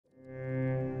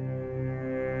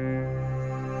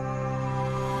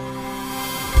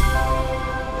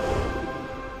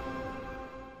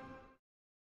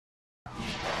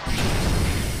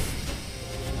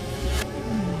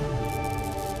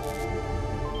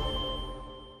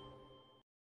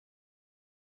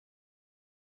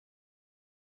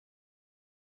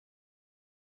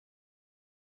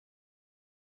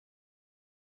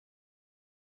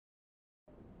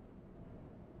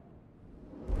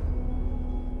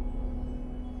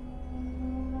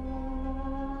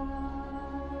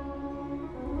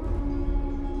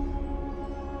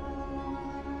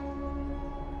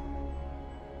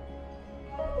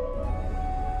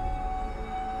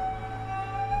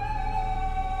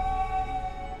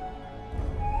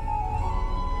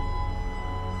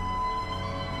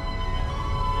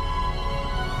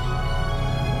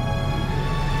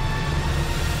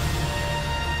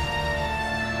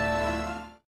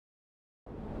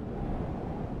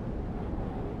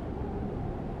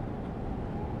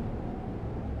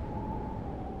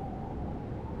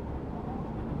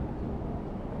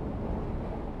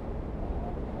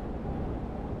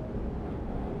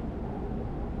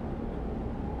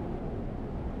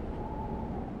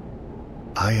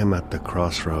I am at the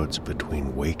crossroads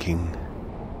between waking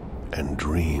and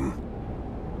dream.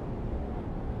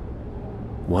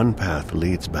 One path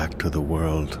leads back to the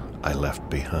world I left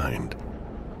behind.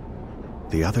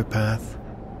 The other path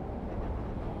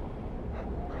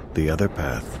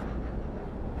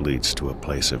leads to a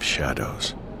place of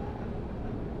shadows.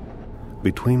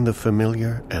 Between the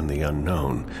familiar and the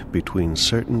unknown, between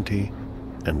certainty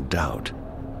and doubt,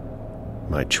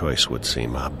 my choice would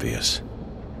seem obvious.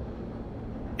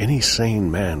 Any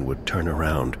sane man would turn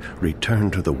around,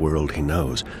 return to the world he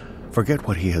knows, forget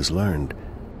what he has learned,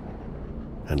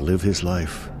 and live his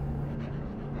life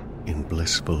in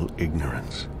blissful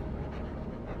ignorance.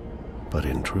 But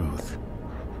in truth,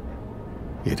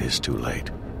 it is too late.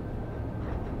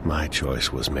 My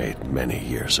choice was made many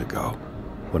years ago,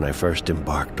 when I first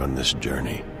embarked on this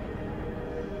journey.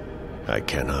 I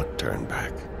cannot turn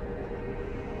back.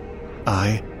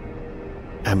 I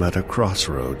am at a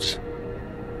crossroads.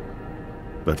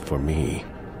 But for me,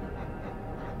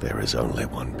 there is only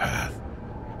one path.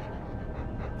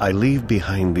 I leave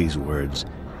behind these words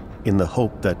in the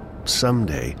hope that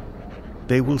someday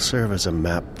they will serve as a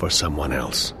map for someone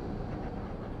else.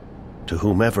 To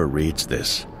whomever reads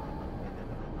this,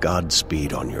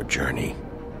 Godspeed on your journey.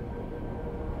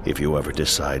 If you ever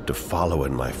decide to follow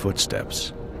in my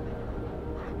footsteps,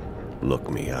 look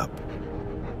me up.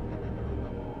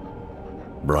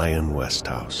 Brian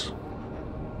Westhouse.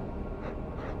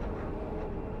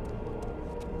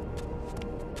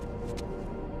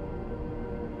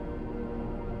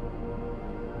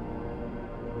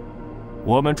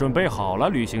我们准备好了，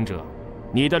旅行者，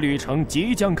你的旅程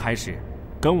即将开始，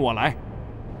跟我来。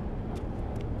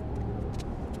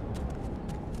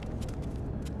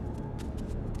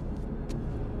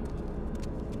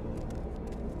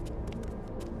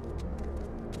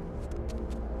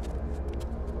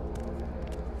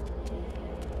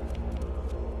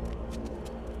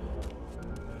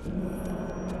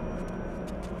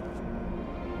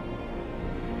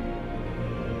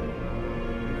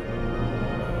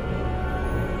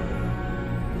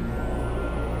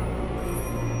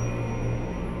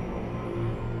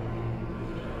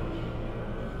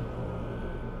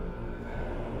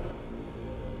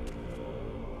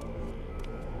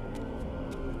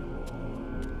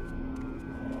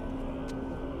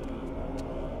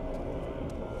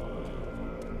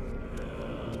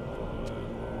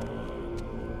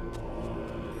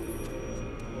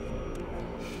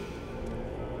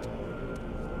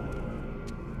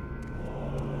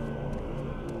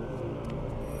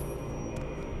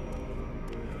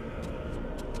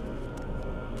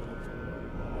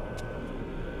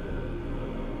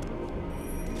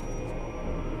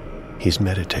He's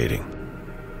meditating.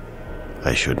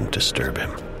 I shouldn't disturb him.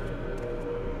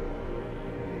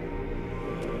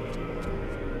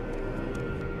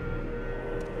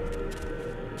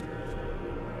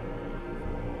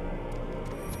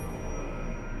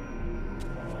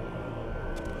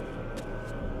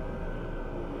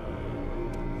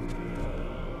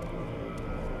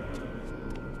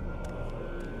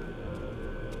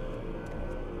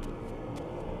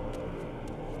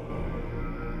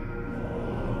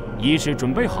仪式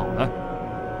准备好了，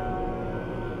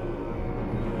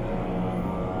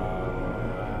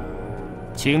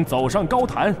请走上高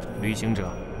坛，旅行者。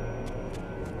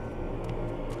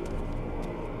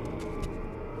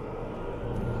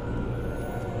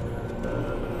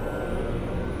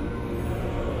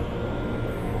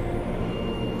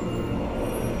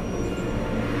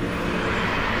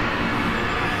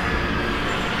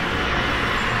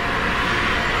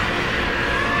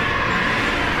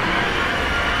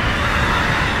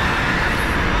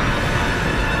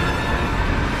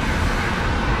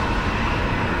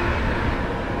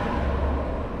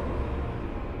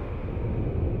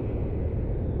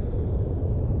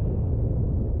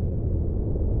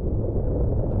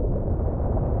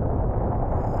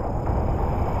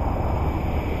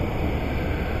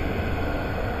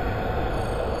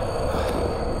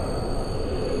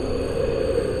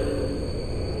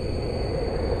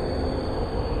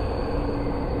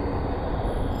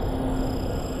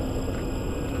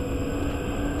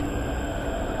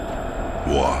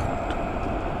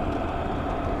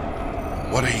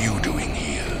What are you doing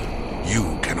here?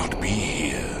 You cannot be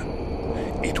here.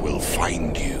 It will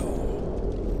find you.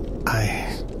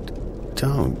 I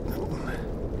don't...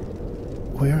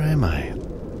 Where am I?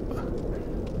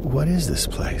 What is this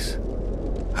place?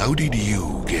 How did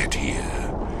you get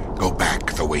here? Go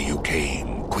back the way you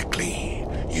came, quickly.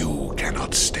 You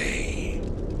cannot stay.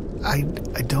 I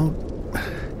don't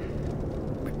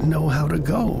know how to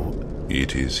go.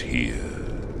 It is here.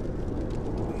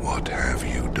 What have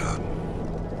you done?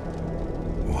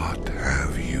 What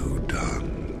have you done?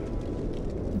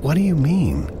 What do you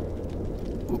mean?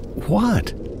 What?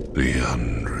 The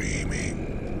undreaming.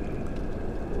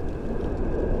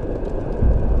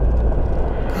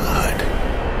 God.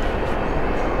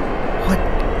 What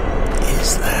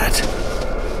is that?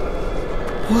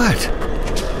 What?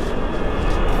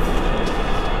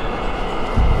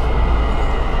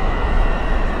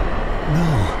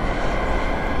 No.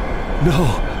 No.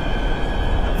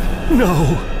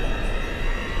 No.